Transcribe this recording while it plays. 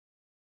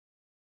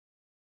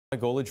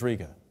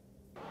Golodriga.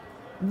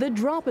 The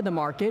drop in the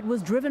market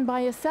was driven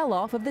by a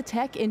sell-off of the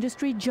tech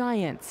industry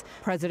giants.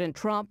 President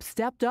Trump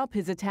stepped up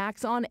his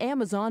attacks on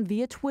Amazon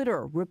via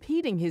Twitter,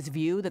 repeating his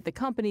view that the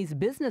company's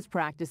business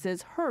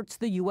practices hurts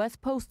the U.S.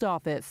 Post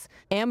Office.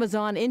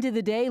 Amazon ended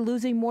the day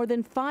losing more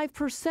than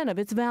 5% of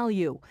its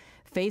value.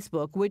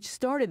 Facebook, which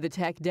started the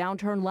tech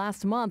downturn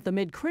last month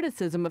amid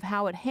criticism of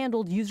how it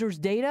handled users'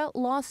 data,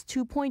 lost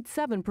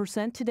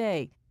 2.7%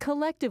 today.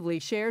 Collectively,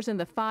 shares in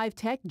the 5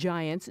 tech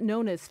giants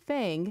known as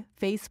FANG,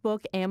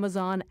 Facebook,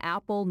 Amazon,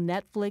 Apple,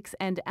 Netflix,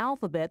 and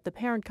Alphabet, the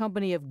parent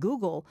company of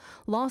Google,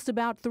 lost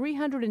about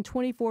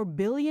 $324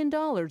 billion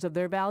of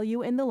their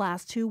value in the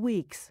last 2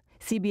 weeks.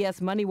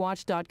 CBS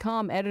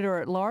MoneyWatch.com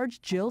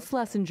editor-at-large Jill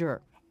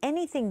Schlesinger.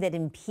 Anything that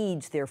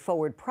impedes their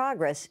forward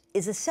progress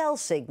is a sell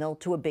signal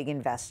to a big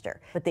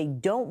investor. But they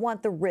don't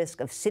want the risk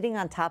of sitting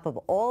on top of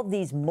all of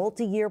these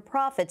multi-year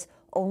profits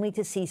only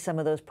to see some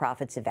of those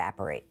profits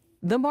evaporate.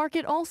 The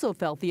market also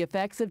felt the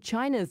effects of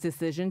China's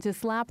decision to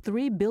slap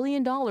 $3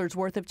 billion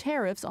worth of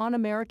tariffs on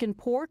American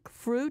pork,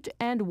 fruit,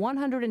 and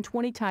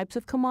 120 types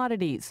of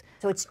commodities.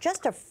 So it's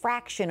just a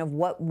fraction of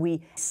what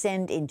we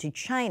send into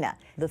China.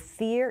 The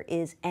fear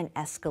is an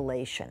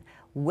escalation.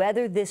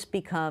 Whether this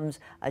becomes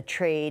a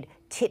trade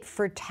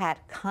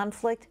tit-for-tat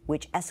conflict,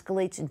 which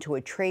escalates into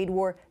a trade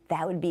war,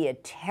 that would be a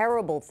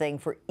terrible thing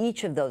for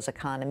each of those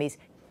economies.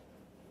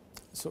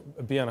 So,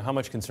 Bianna, how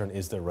much concern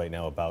is there right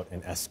now about an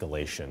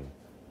escalation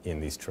in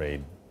these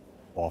trade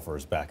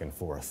offers back and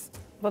forth?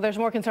 Well, there's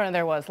more concern than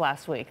there was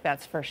last week,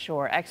 that's for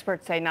sure.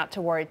 Experts say not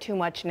to worry too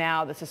much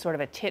now. This is sort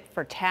of a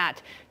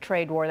tit-for-tat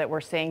trade war that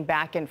we're seeing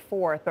back and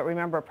forth. But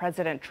remember,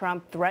 President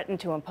Trump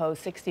threatened to impose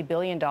 $60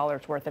 billion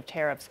worth of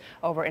tariffs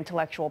over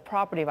intellectual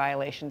property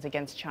violations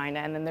against China.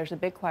 And then there's a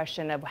big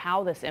question of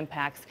how this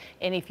impacts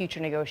any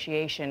future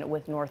negotiation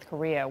with North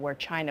Korea, where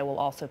China will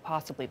also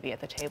possibly be at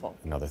the table.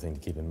 Another thing to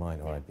keep in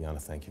mind. All right, Bianna,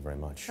 thank you very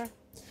much. Sure.